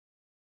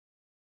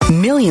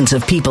Millions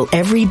of people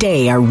every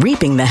day are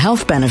reaping the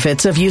health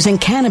benefits of using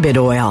cannabis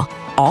oil,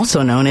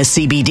 also known as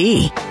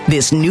CBD.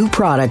 This new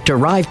product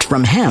derived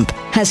from hemp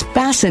has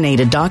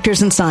fascinated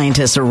doctors and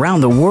scientists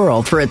around the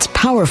world for its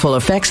powerful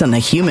effects on the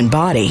human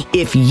body.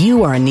 If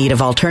you are in need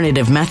of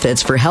alternative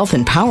methods for health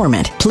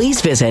empowerment, please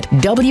visit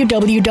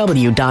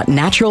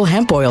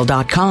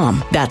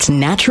www.naturalhempoil.com. That's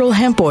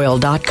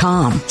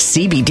naturalhempoil.com.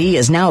 CBD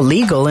is now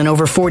legal in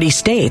over 40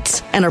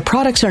 states, and our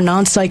products are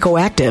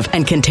non-psychoactive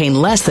and contain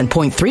less than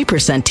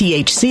 0.3%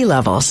 THC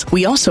levels.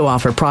 We also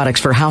offer products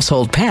for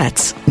household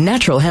pets.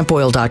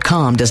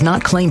 Naturalhempoil.com does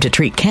not claim to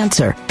treat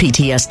cancer,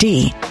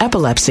 PTSD,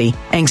 epilepsy,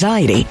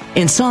 anxiety,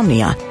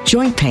 insomnia,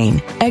 joint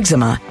pain,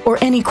 eczema, or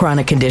any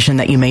chronic condition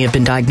that you may have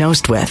been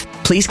diagnosed with.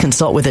 Please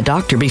consult with a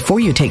doctor before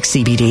you take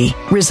CBD.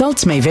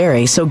 Results may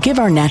vary, so give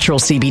our natural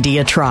CBD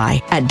a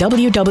try at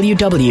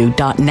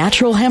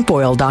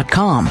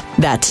www.naturalhempoil.com.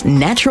 That's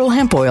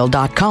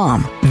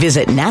naturalhempoil.com.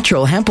 Visit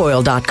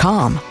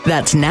naturalhempoil.com.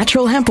 That's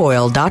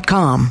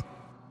naturalhempoil.com.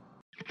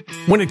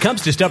 When it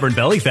comes to stubborn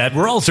belly fat,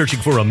 we're all searching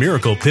for a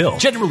miracle pill.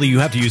 Generally, you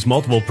have to use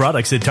multiple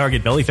products that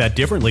target belly fat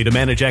differently to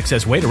manage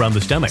excess weight around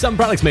the stomach. Some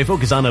products may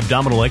focus on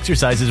abdominal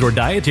exercises or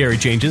dietary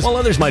changes, while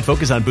others might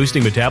focus on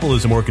boosting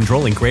metabolism or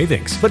controlling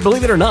cravings. But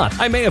believe it or not,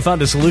 I may have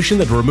found a solution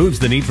that removes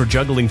the need for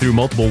juggling through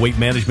multiple weight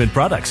management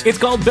products. It's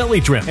called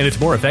Belly Trim, and it's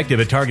more effective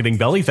at targeting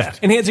belly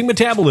fat, enhancing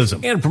metabolism,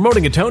 and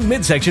promoting a toned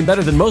midsection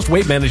better than most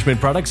weight management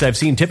products I've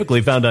seen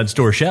typically found on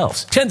store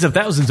shelves. Tens of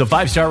thousands of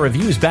 5-star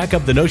reviews back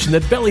up the notion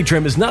that Belly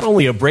Trim is not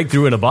only a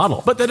breakthrough in a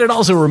bottle, but that it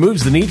also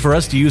removes the need for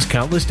us to use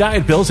countless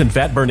diet pills and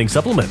fat-burning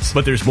supplements.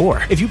 But there's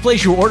more. If you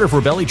place your order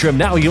for Belly Trim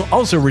now, you'll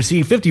also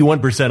receive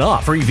 51%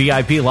 off, free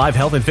VIP live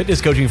health and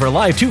fitness coaching for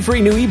life, 2 free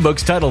new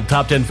ebooks titled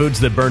Top 10 Foods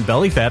That Burn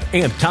Belly Fat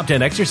and Top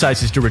 10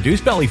 Exercises to Reduce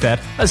Belly Fat,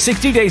 a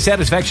 60-day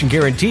satisfaction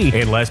guarantee,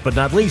 and last but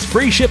not least,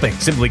 free shipping.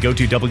 Simply go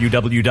to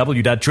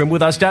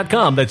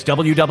www.trimwithus.com. That's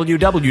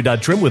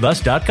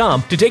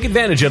www.trimwithus.com to take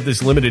advantage of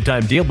this limited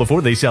time deal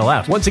before they sell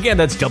out. Once again,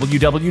 that's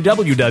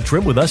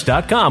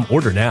www.trimwithus.com.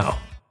 Order now.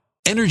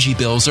 Energy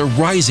bills are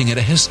rising at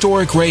a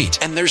historic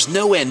rate, and there's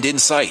no end in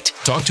sight.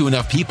 Talk to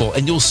enough people,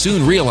 and you'll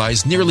soon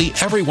realize nearly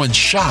everyone's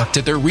shocked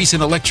at their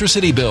recent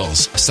electricity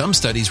bills. Some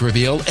studies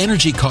reveal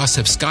energy costs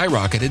have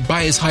skyrocketed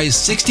by as high as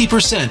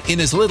 60%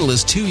 in as little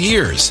as 2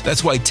 years.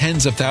 That's why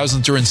tens of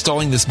thousands are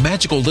installing this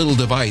magical little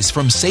device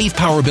from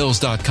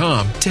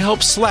SavePowerBills.com to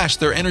help slash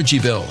their energy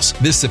bills.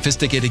 This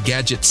sophisticated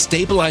gadget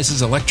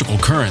stabilizes electrical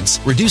currents,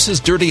 reduces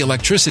dirty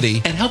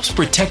electricity, and helps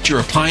protect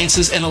your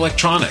appliances and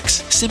electronics.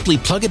 Simply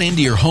plug it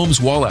into your home's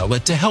wall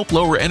outlet to help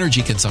lower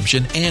energy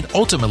consumption and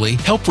ultimately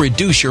help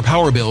reduce your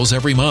power bills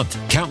every month.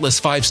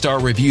 Countless 5-star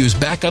reviews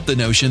back up the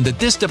notion that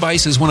this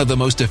device is one of the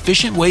most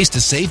efficient ways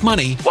to save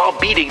money while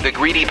beating the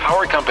greedy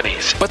power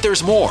companies. But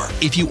there's more.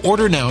 If you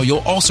order now, you'll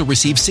also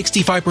receive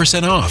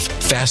 65% off,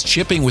 fast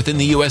shipping within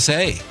the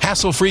USA,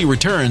 hassle-free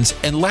returns,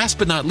 and last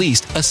but not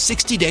least, a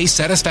 60-day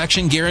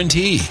satisfaction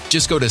guarantee.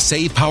 Just go to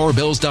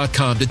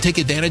SavePowerBills.com to take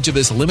advantage of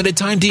this limited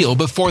time deal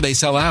before they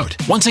sell out.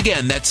 Once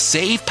again, that's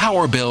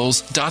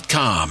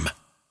SavePowerBills.com.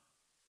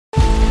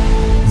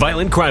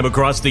 Violent crime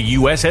across the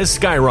U.S. has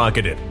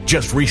skyrocketed.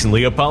 Just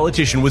recently, a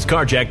politician was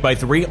carjacked by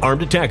 3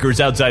 armed attackers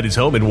outside his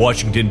home in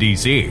Washington,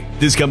 D.C.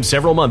 This comes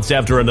several months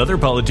after another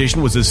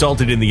politician was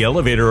assaulted in the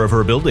elevator of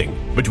her building.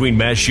 Between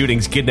mass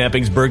shootings,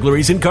 kidnappings,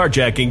 burglaries, and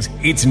carjackings,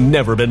 it's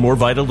never been more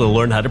vital to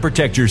learn how to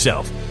protect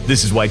yourself.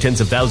 This is why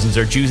tens of thousands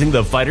are choosing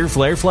the Fighter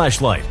Flare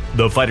flashlight.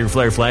 The Fighter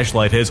Flare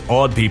flashlight has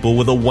awed people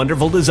with a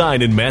wonderful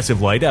design and massive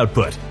light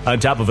output. On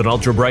top of an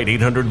ultra-bright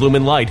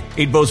 800-lumen light,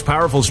 it boasts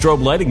powerful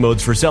strobe lighting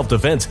modes for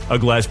self-defense, a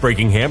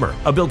glass-breaking hammer,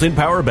 a built-in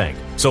power bank,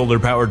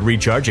 solar-powered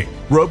recharging,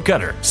 rope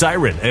cutter,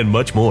 siren, and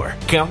much more.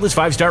 Countless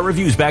 5-star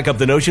reviews back up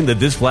the notion that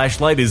this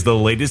flashlight is the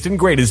latest and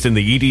greatest in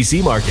the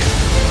EDC market.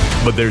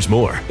 But there's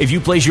more. If you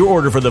place your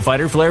order for the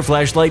Fighter Flare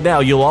flashlight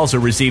now, you'll also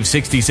receive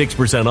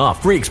 66%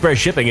 off, free express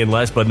shipping, and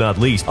last but not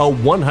least, a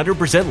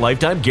 100%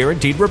 lifetime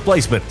guaranteed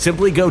replacement.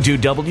 Simply go to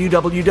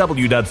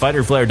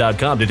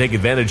www.fighterflare.com to take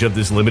advantage of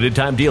this limited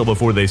time deal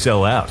before they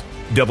sell out.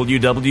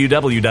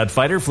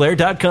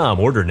 www.fighterflare.com.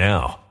 Order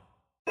now.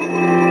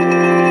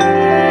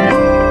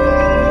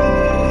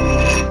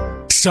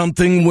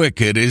 Something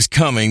wicked is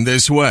coming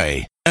this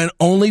way, and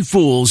only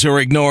fools are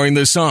ignoring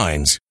the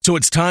signs. So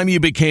it's time you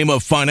became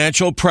a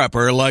financial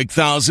prepper like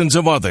thousands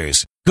of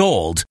others.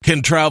 Gold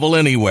can travel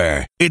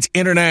anywhere. It's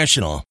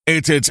international.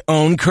 It's its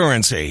own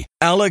currency.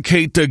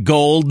 Allocate to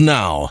gold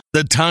now,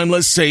 the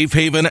timeless safe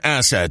haven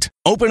asset.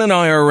 Open an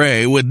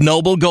IRA with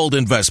Noble Gold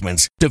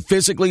Investments to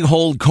physically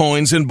hold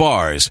coins and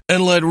bars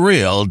and let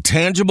real,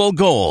 tangible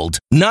gold,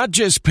 not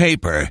just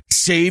paper,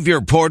 Save your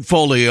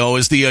portfolio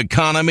as the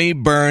economy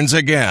burns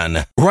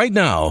again. Right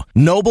now,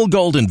 Noble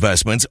Gold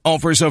Investments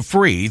offers a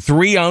free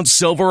 3-ounce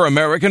silver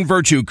American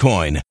Virtue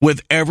coin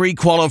with every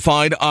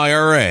qualified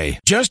IRA.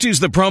 Just use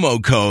the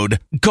promo code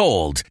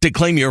GOLD to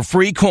claim your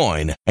free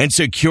coin and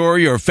secure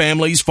your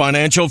family's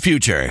financial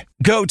future.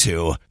 Go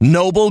to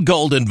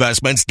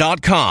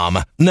noblegoldinvestments.com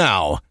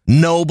now.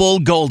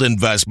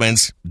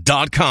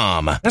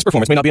 noblegoldinvestments.com. Past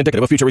performance may not be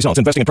indicative of future results.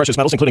 Investing in precious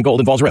metals, including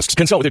gold, involves risks.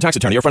 Consult with your tax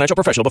attorney or financial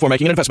professional before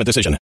making an investment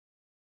decision.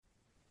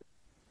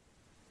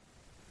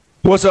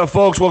 What's up,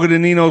 folks? Welcome to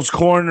Nino's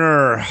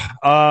Corner.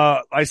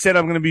 I said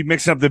I'm going to be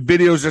mixing up the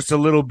videos just a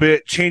little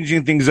bit,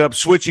 changing things up,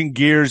 switching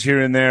gears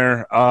here and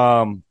there,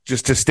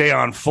 just to stay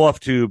on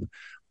FluffTube.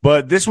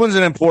 But this one's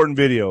an important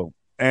video,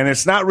 and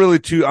it's not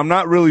really I'm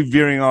not really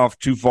veering off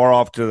too far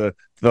off to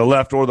the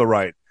left or the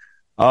right.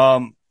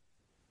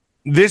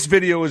 This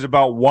video is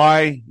about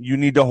why you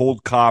need to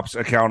hold cops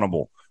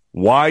accountable,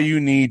 why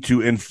you need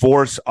to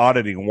enforce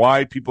auditing,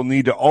 why people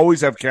need to always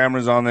have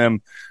cameras on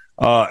them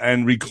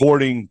and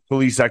recording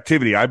police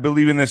activity. I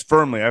believe in this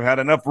firmly. I've had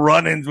enough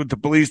run-ins with the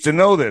police to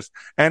know this.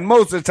 And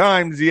most of the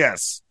times,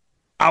 yes,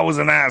 I was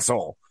an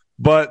asshole.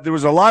 But there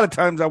was a lot of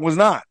times I was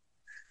not.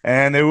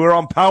 And they were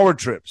on power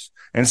trips.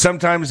 And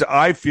sometimes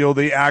I feel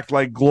they act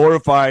like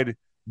glorified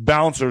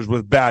bouncers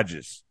with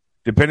badges,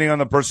 depending on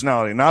the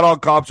personality. Not all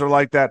cops are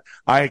like that.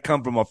 I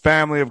come from a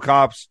family of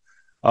cops.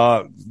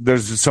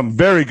 There's some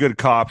very good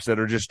cops that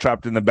are just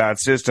trapped in the bad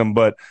system.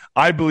 But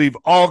I believe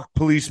all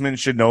policemen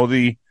should know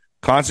the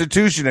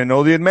Constitution and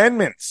know the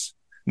amendments,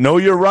 know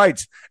your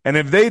rights. And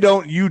if they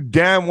don't, you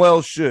damn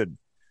well should.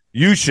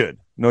 You should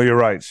know your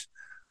rights.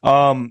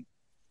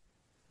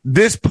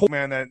 This poor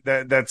man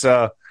that's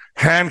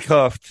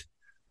handcuffed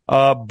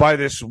by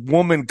this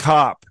woman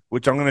cop,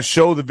 which I'm going to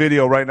show the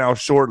video right now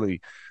shortly.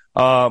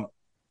 To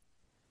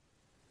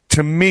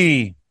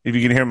me, if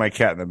you can hear my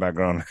cat in the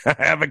background, I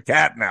have a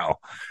cat now,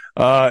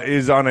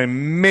 is on a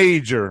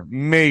major,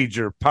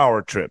 major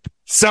power trip.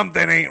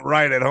 Something ain't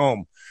right at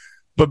home.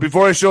 But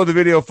before I show the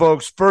video,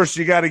 folks, first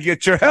you got to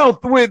get your health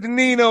with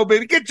Nino,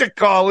 baby. Get your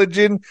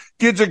collagen.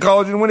 Get your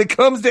collagen. When it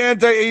comes to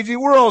anti-aging,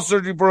 we're all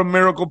searching for a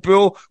miracle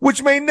pill,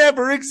 which may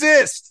never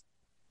exist.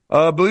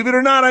 Believe it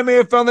or not, I may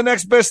have found the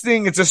next best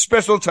thing. It's a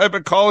special type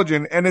of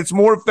collagen, and it's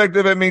more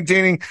effective at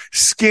maintaining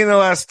skin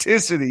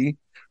elasticity,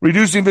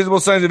 reducing visible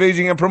signs of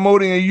aging, and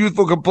promoting a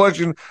youthful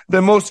complexion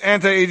than most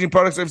anti-aging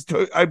products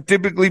I've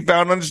typically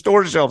found on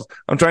store shelves.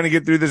 I'm trying to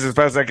get through this as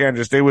fast as I can.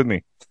 Just stay with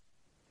me.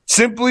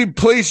 Simply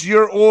place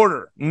your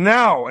order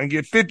now and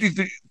get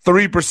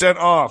 53%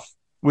 off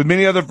with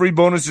many other free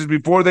bonuses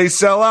before they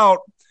sell out.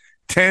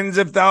 Tens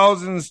of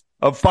thousands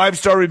of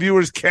 5-star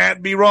reviewers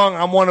can't be wrong.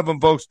 I'm one of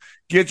them, folks.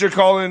 Get your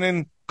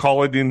collagen.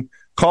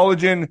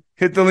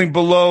 Hit the link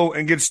below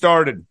and get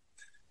started.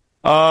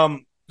 So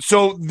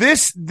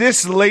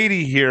this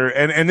lady here,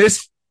 and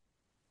this,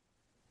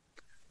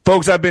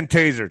 folks, I've been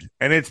tasered,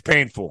 and it's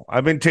painful.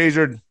 I've been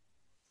tasered.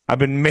 I've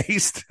been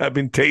maced. I've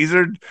been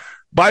tasered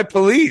by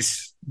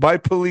police.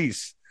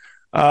 This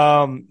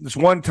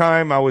one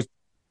time I was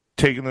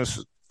taking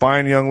this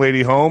fine young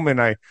lady home, and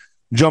I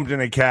jumped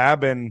in a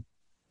cab, and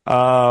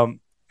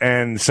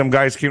some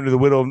guys came to the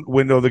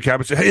window of the cab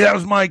and said, "Hey, that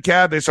was my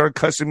cab." They started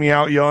cussing me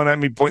out, yelling at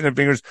me, pointing their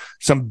fingers.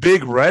 Some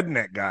big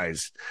redneck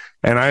guys.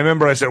 And I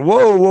remember I said,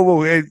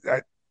 whoa. Hey,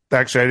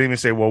 actually, I didn't even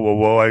say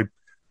whoa. I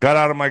got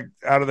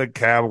out of the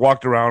cab,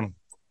 walked around,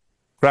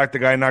 cracked the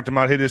guy, knocked him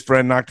out, hit his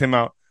friend, knocked him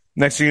out.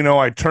 Next thing you know,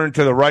 I turned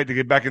to the right to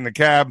get back in the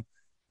cab,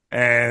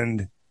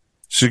 and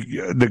so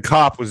the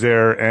cop was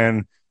there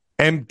and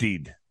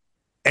emptied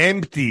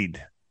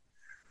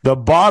the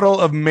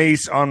bottle of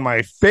mace on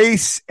my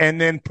face,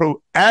 and then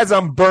as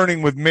I'm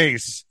burning with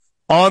mace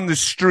on the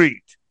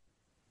street,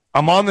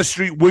 I'm on the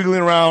street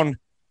wiggling around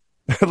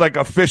like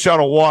a fish out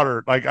of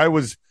water. Like I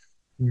was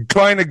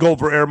trying to go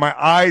for air. My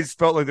eyes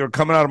felt like they were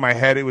coming out of my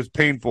head. It was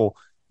painful.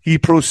 He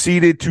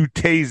proceeded to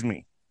tase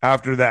me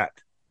after that.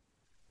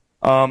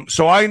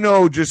 So I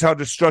know just how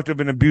destructive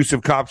and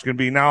abusive cops can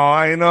be. Now,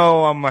 I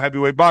know I'm a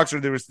heavyweight boxer.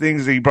 There was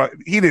things that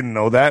he didn't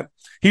know that.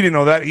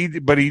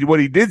 What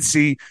he did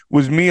see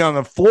was me on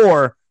the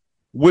floor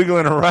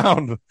wiggling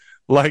around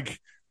like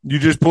you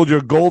just pulled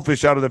your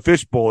goldfish out of the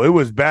fishbowl. It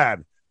was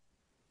bad.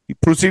 He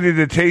proceeded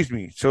to tase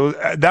me. So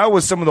that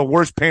was some of the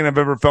worst pain I've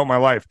ever felt in my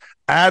life,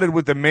 added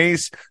with the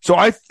mace. So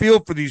I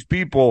feel for these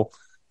people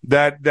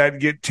that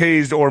get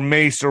tased or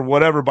maced or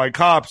whatever by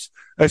cops,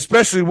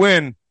 especially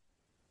when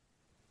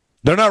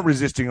they're not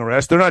resisting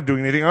arrest. They're not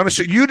doing anything.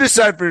 Honestly, you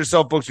decide for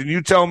yourself, folks, and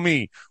you tell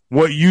me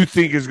what you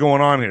think is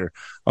going on here.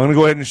 I'm going to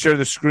go ahead and share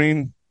the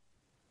screen,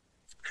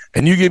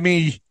 and you give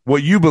me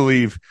what you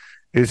believe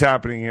is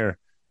happening here.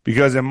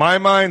 Because in my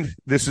mind,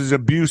 this is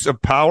abuse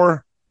of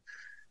power,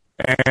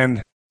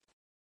 and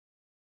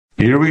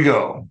here we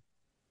go.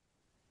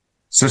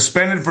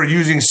 Suspended for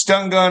using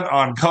stun gun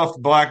on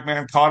cuffed black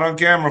man caught on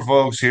camera,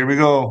 folks. Here we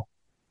go.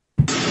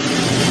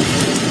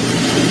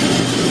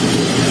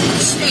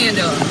 Stand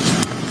up.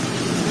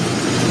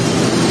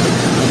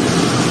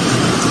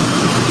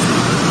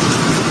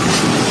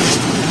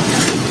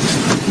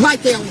 Right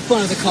there in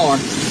front of the car.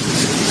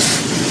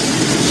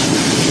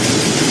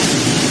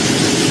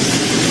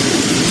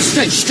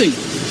 Stay still.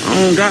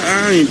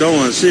 I ain't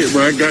doing shit,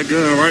 but I got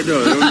gun right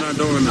there. I'm not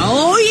doing that.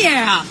 Oh,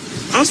 yeah.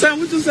 I'm saying,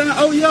 what you saying?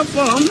 Oh, yeah,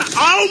 for? I'm not,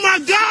 oh, my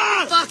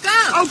God! Fuck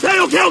up. Okay,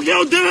 I'm down.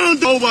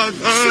 Oh, my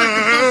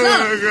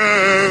God.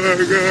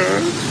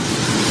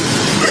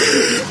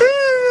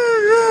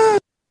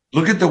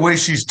 Look at the way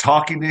she's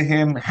talking to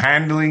him,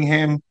 handling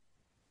him.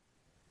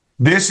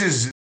 This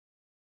is...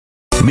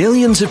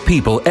 Millions of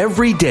people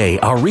every day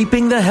are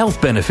reaping the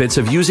health benefits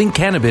of using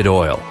cannabis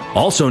oil,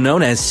 also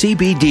known as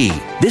CBD.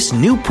 This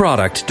new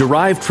product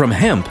derived from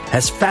hemp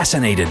has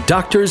fascinated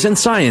doctors and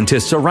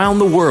scientists around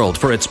the world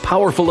for its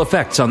powerful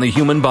effects on the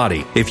human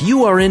body. If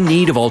you are in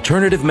need of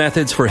alternative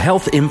methods for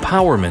health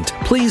empowerment,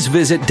 please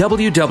visit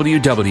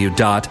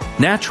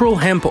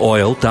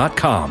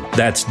www.naturalhempoil.com.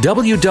 That's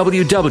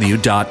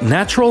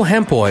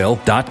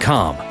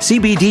www.naturalhempoil.com.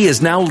 CBD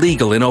is now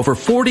legal in over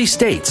 40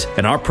 states,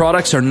 and our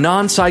products are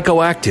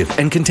non-psychoactive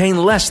and contain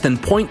less than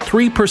 0.3%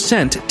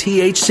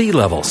 THC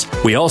levels.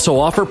 We also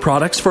offer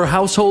products for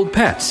household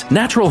pets.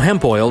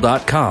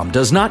 NaturalHempOil.com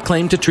does not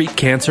claim to treat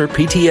cancer,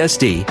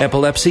 PTSD,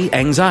 epilepsy,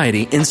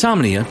 anxiety,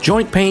 insomnia,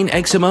 joint pain,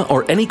 eczema,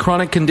 or any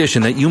chronic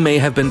condition that you may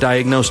have been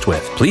diagnosed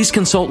with. Please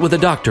consult with a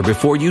doctor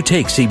before you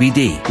take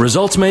CBD.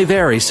 Results may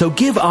vary, so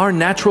give our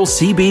natural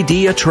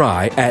CBD a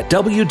try at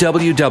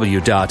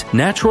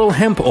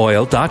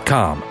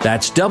www.naturalhempoil.com.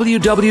 That's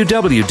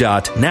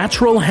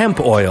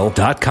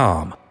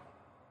www.naturalhempoil.com.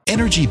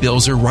 Energy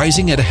bills are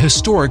rising at a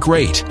historic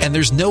rate, and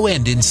there's no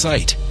end in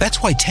sight. That's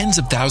why tens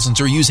of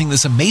thousands are using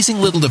this amazing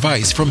little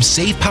device from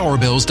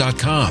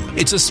SavePowerBills.com.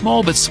 It's a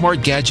small but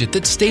smart gadget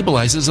that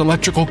stabilizes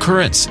electrical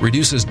currents,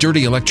 reduces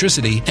dirty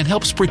electricity, and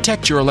helps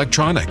protect your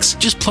electronics.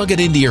 Just plug it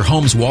into your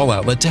home's wall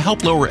outlet to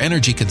help lower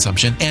energy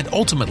consumption and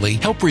ultimately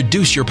help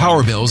reduce your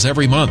power bills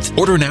every month.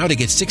 Order now to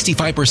get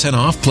 65%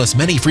 off plus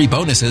many free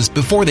bonuses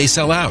before they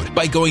sell out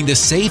by going to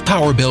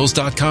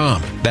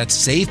SavePowerBills.com.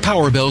 That's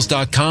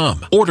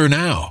SavePowerBills.com. Order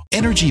now.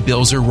 Energy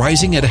bills are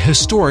rising at a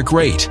historic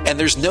rate, and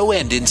there's no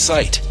end in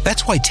sight.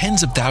 That's why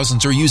tens of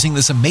thousands are using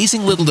this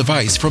amazing little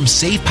device from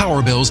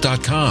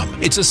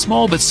SavePowerBills.com. It's a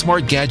small but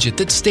smart gadget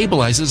that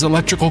stabilizes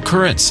electrical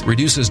currents,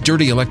 reduces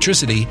dirty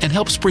electricity, and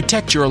helps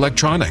protect your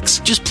electronics.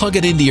 Just plug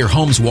it into your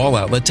home's wall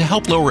outlet to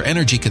help lower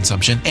energy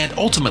consumption and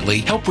ultimately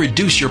help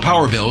reduce your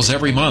power bills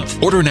every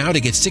month. Order now to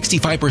get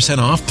 65%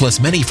 off plus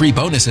many free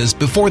bonuses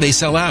before they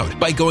sell out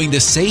by going to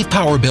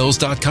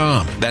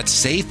SavePowerBills.com.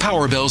 That's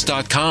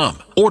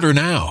SavePowerBills.com. Order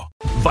now.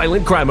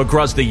 Violent crime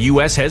across the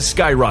U.S. has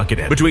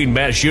skyrocketed. Between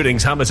mass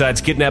shootings,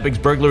 homicides, kidnappings,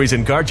 burglaries,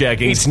 and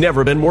carjackings, it's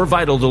never been more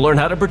vital to learn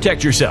how to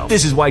protect yourself.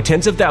 This is why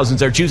tens of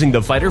thousands are choosing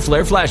the Fighter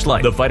Flare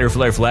flashlight. The Fighter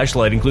Flare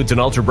flashlight includes an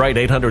ultra-bright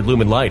 800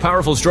 lumen light,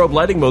 powerful strobe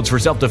lighting modes for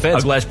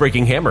self-defense, a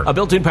glass-breaking hammer, a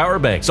built-in power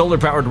bank,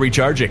 solar-powered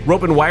recharging,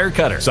 rope and wire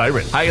cutter,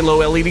 siren, high and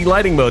low LED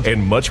lighting mode,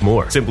 and much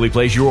more. Simply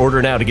place your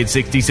order now to get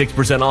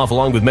 66% off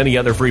along with many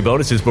other free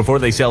bonuses before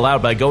they sell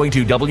out by going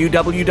to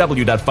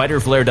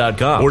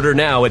www.fighterflare.com. Order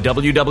now at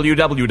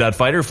www.fighterflare.com.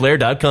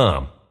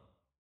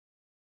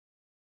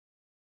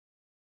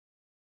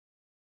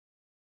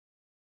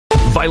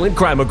 Violent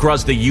crime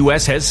across the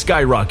U.S. has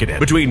skyrocketed.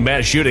 Between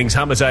mass shootings,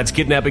 homicides,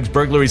 kidnappings,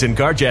 burglaries, and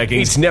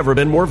carjackings, it's never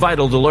been more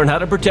vital to learn how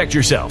to protect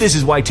yourself. This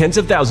is why tens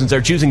of thousands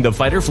are choosing the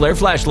Fighter Flare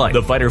flashlight.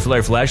 The Fighter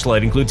Flare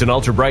flashlight includes an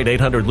ultra-bright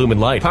 800 lumen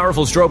light,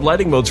 powerful strobe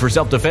lighting modes for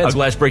self-defense, a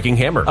glass-breaking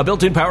hammer, a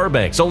built-in power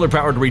bank,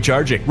 solar-powered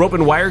recharging, rope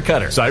and wire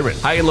cutter, siren,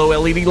 high and low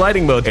LED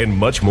lighting mode, and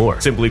much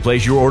more. Simply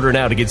place your order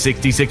now to get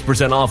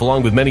 66% off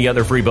along with many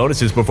other free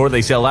bonuses before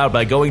they sell out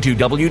by going to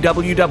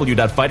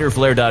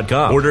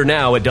www.fighterflare.com. Order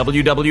now at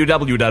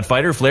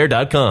www.fighterflare.com.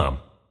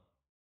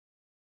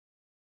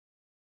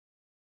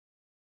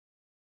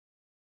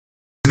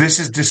 This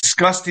is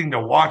disgusting to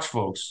watch,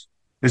 folks.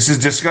 This is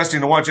disgusting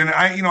to watch. And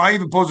I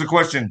even pose a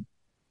question.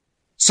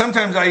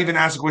 Sometimes I even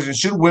ask the question,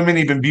 should women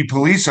even be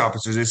police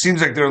officers? It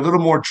seems like they're a little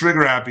more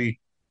trigger happy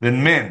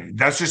than men.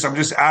 I'm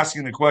just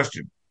asking the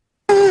question.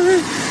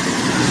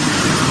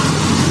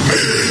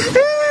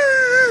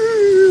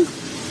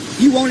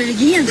 You want it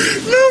again?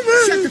 No,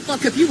 man. Shut the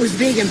fuck up. You was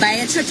big and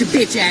bad. Shut your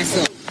bitch ass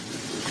up.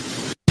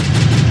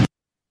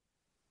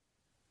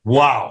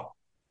 Wow.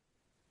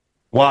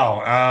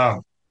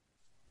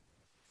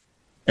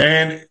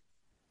 And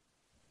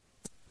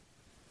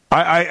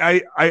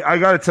I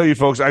got to tell you,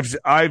 folks,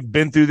 I've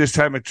been through this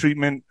type of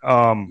treatment.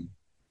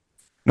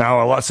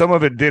 Now, some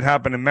of it did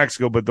happen in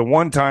Mexico, but the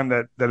one time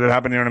that it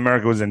happened here in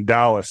America was in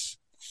Dallas.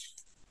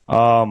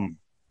 And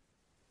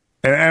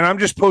I'm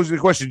just posing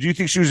the question: do you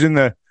think she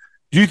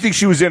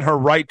was in her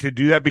right to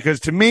do that? Because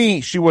to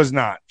me, she was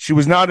not. She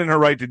was not in her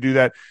right to do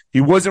that.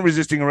 He wasn't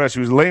resisting arrest.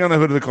 He was laying on the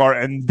hood of the car,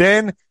 and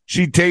then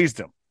she tased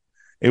him.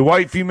 A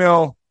white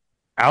female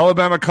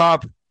Alabama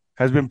cop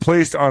has been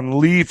placed on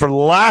leave for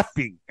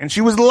laughing, and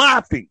she was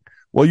laughing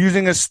while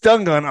using a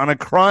stun gun on a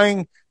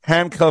crying,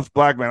 handcuffed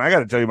black man. I got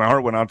to tell you, my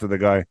heart went out to the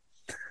guy.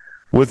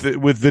 With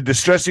the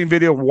distressing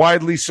video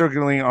widely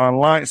circulating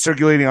online,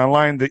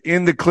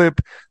 in the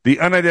clip, the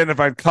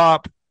unidentified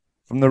cop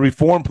from the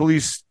Reform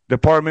Police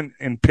Department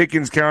in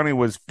Pickens County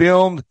was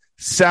filmed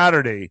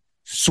Saturday,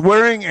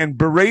 swearing and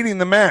berating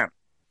the man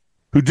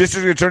who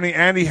District Attorney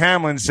Andy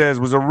Hamlin says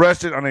was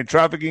arrested on a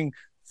trafficking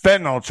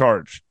fentanyl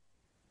charge.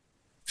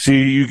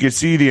 See, you can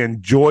see the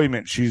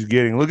enjoyment she's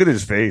getting. Look at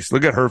his face.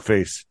 Look at her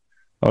face.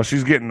 Oh,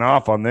 she's getting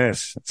off on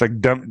this. It's like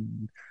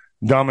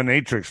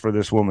dominatrix for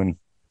this woman.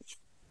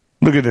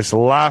 Look at this,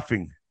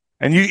 laughing.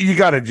 And you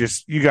got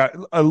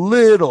a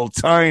little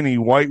tiny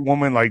white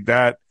woman like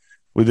that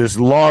with this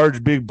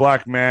large, big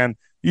black man.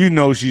 You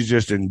know she's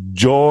just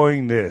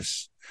enjoying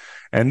this.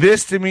 And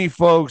this, to me,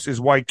 folks, is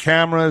why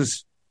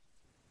cameras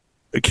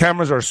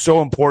are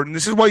so important.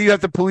 This is why you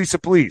have to police the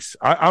police.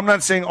 I'm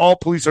not saying all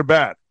police are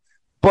bad,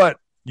 but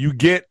you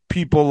get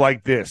people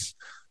like this.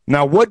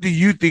 Now, what do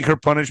you think her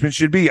punishment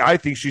should be? I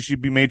think she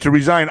should be made to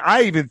resign.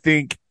 I even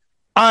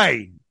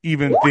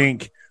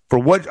think for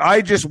what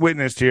I just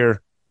witnessed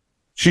here,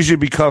 she should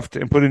be cuffed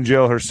and put in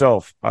jail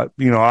herself. I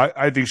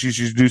think she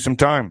should do some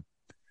time.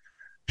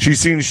 She's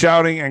seen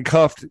shouting and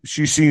cuffed.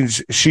 She's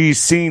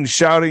seen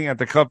shouting at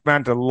the cuffed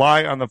man to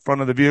lie on the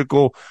front of the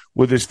vehicle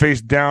with his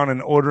face down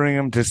and ordering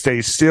him to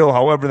stay still.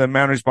 However, the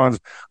man responds,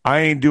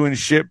 "I ain't doing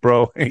shit,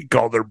 bro." He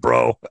called her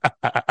bro.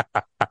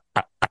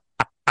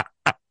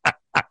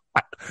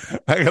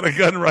 I got a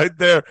gun right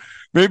there.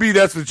 Maybe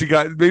that's what she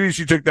got. Maybe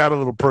she took that a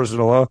little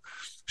personal, huh?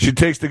 She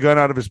takes the gun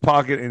out of his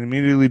pocket and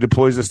immediately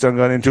deploys the stun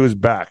gun into his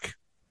back.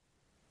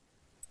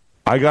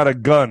 I got a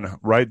gun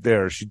right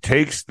there. She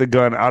takes the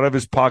gun out of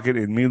his pocket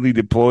and immediately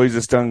deploys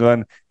the stun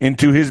gun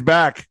into his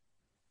back.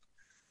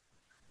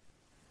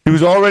 He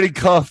was already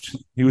cuffed.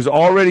 I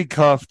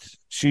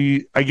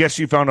guess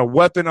she found a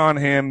weapon on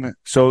him.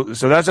 So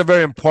that's a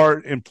very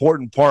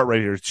important part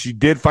right here. She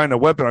did find a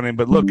weapon on him,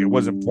 but look, it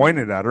wasn't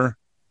pointed at her.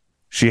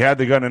 She had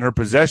the gun in her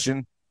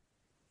possession.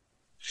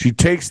 She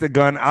takes the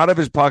gun out of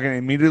his pocket and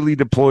immediately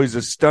deploys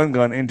the stun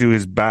gun into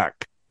his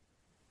back.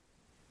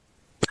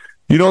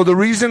 You know, the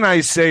reason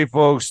I say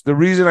it's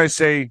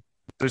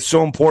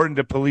so important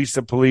to police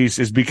the police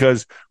is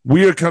because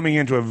we are coming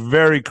into a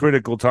very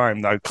critical time.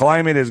 The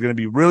climate is going to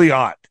be really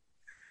hot.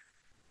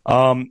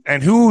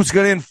 And who's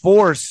going to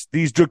enforce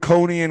these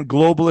draconian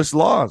globalist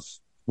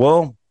laws?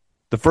 Well,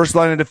 the first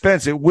line of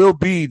defense, it will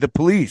be the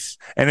police.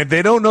 And if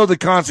they don't know the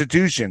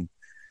Constitution,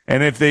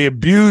 and if they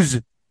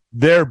abuse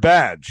their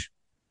badge,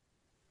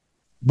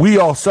 we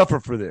all suffer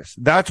for this.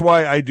 That's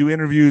why I do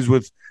interviews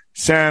with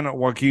San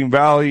Joaquin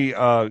Valley,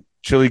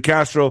 Chile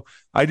Castro.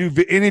 I do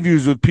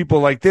interviews with people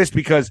like this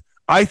because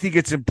I think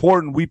it's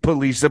important we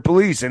police the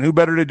police. And who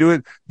better to do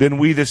it than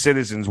we, the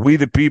citizens, we,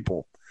 the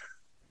people.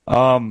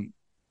 In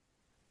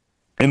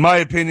my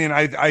opinion,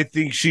 I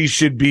think she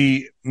should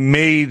be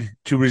made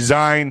to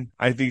resign.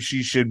 I think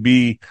she should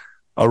be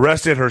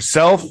arrested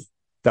herself.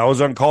 That was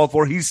uncalled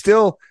for. He's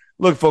still...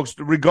 Look, folks,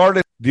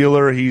 regardless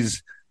dealer, he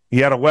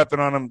had a weapon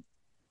on him.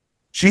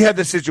 She had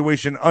the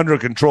situation under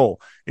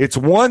control. It's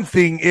one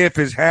thing if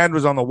his hand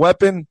was on the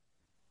weapon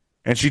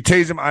and she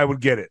tased him, I would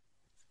get it.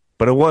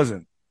 But it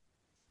wasn't.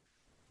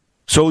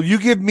 So you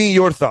give me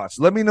your thoughts.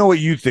 Let me know what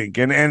you think.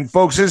 And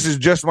folks, this is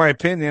just my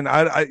opinion.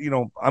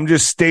 I'm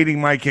just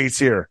stating my case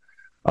here.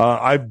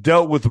 I've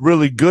dealt with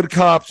really good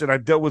cops and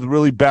I've dealt with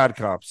really bad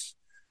cops.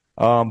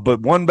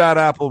 But one bad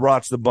apple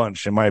rots the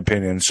bunch, in my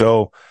opinion.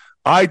 So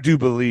I do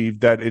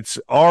believe that it's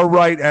our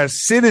right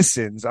as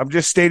citizens, I'm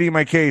just stating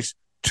my case,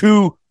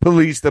 to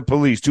police the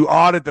police, to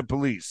audit the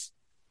police.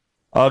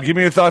 Give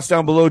me your thoughts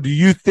down below. Do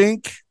you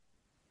think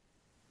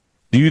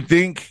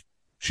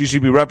she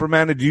should be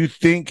reprimanded? Do you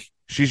think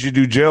she should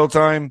do jail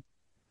time?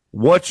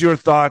 What's your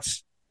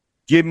thoughts?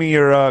 Give me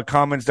your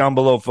comments down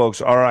below,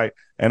 folks. All right.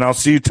 And I'll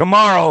see you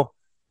tomorrow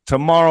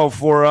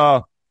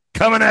for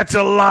Coming at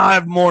You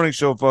Live morning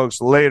show,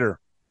 folks. Later.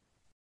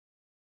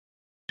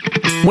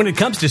 When it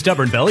comes to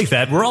stubborn belly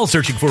fat, we're all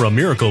searching for a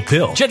miracle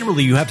pill.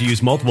 Generally, you have to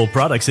use multiple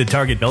products that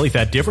target belly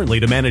fat differently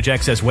to manage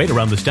excess weight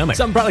around the stomach.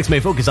 Some products may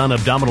focus on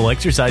abdominal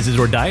exercises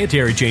or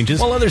dietary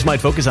changes, while others might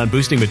focus on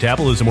boosting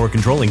metabolism or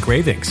controlling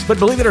cravings. But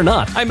believe it or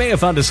not, I may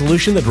have found a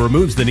solution that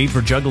removes the need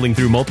for juggling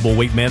through multiple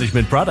weight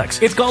management products.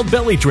 It's called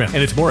Belly Trim,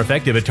 and it's more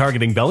effective at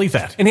targeting belly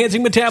fat,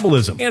 enhancing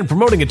metabolism, and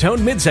promoting a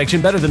toned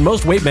midsection better than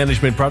most weight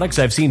management products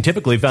I've seen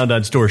typically found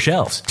on store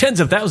shelves.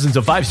 Tens of thousands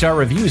of 5-star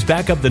reviews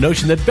back up the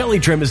notion that Belly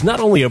Trim is not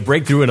only a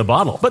breakthrough in a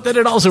bottle, but that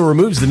it also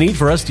removes the need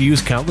for us to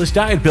use countless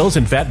diet pills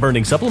and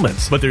fat-burning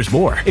supplements. But there's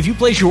more. If you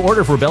place your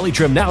order for Belly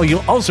Trim now,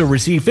 you'll also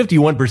receive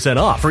 51%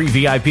 off, free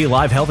VIP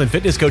live health and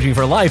fitness coaching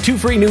for life, 2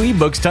 free new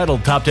ebooks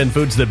titled Top 10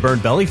 Foods That Burn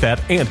Belly Fat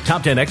and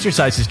Top 10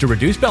 Exercises to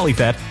Reduce Belly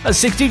Fat, a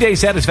 60-day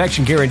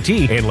satisfaction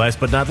guarantee, and last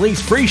but not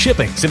least, free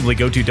shipping. Simply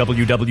go to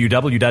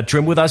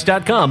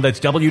www.trimwithus.com.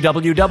 That's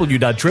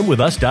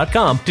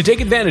www.trimwithus.com to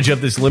take advantage of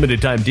this limited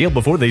time deal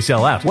before they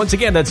sell out. Once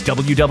again, that's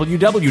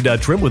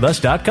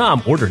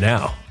www.trimwithus.com. Order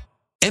now.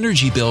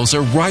 Energy bills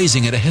are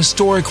rising at a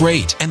historic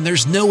rate, and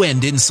there's no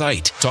end in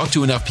sight. Talk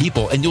to enough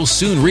people, and you'll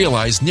soon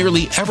realize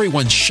nearly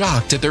everyone's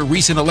shocked at their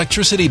recent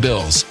electricity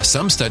bills.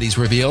 Some studies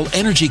reveal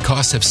energy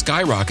costs have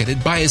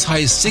skyrocketed by as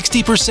high as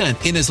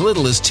 60% in as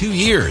little as 2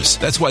 years.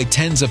 That's why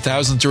tens of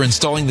thousands are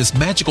installing this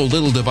magical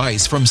little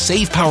device from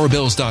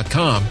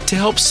SavePowerBills.com to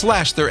help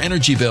slash their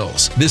energy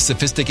bills. This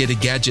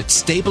sophisticated gadget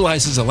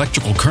stabilizes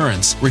electrical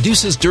currents,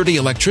 reduces dirty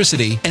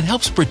electricity, and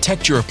helps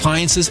protect your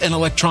appliances and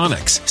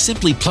electronics.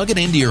 Simply plug it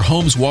into your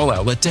home's wall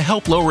outlet to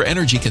help lower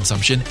energy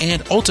consumption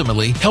and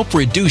ultimately help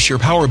reduce your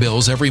power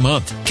bills every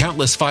month.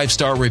 Countless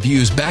 5-star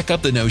reviews back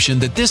up the notion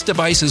that this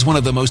device is one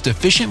of the most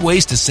efficient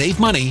ways to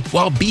save money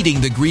while beating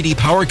the greedy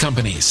power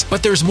companies.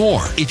 But there's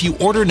more. If you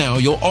order now,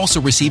 you'll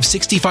also receive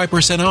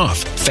 65% off,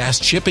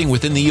 fast shipping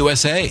within the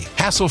USA,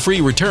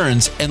 hassle-free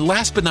returns, and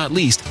last but not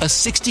least, a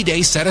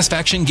 60-day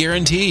satisfaction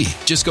guarantee.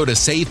 Just go to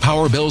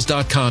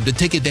SavePowerBills.com to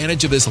take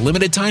advantage of this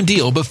limited time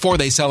deal before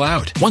they sell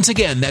out. Once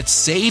again,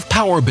 that's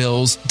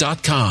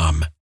SavePowerBills.com.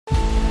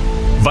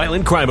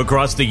 Violent crime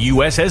across the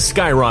U.S. has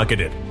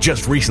skyrocketed.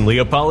 Just recently,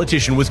 a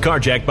politician was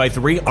carjacked by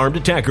 3 armed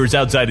attackers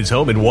outside his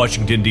home in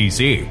Washington,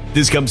 D.C.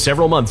 This comes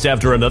several months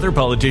after another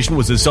politician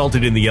was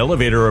assaulted in the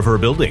elevator of her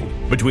building.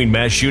 Between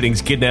mass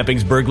shootings,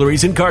 kidnappings,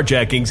 burglaries, and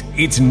carjackings,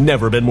 it's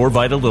never been more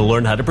vital to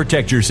learn how to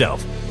protect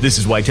yourself. This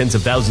is why tens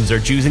of thousands are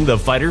choosing the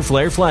Fighter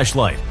Flare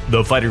flashlight.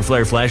 The Fighter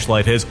Flare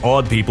flashlight has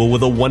awed people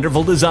with a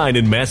wonderful design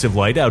and massive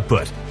light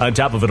output. On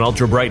top of an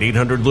ultra-bright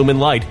 800-lumen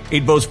light,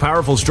 it boasts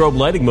powerful strobe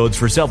lighting modes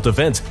for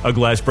self-defense, a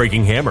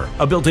glass-breaking hammer,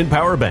 a built-in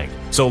power bank,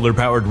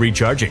 solar-powered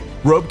recharging,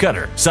 rope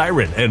cutter,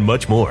 siren, and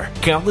much more.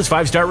 Countless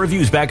 5-star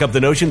reviews back up the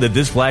notion that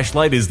this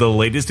flashlight is the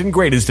latest and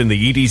greatest in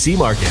the EDC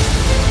market.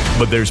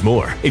 But there's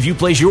more. If you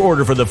place your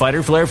order for the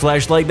Fighter Flare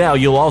flashlight now,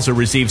 you'll also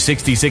receive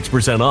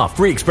 66% off,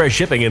 free express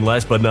shipping, and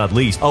last but not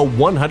least, a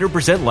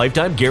 100%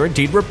 lifetime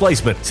guaranteed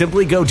replacement.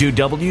 Simply go to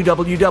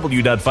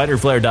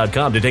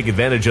www.fighterflare.com to take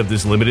advantage of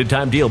this limited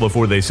time deal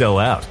before they sell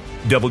out.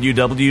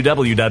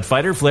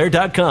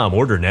 www.fighterflare.com.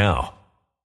 Order now.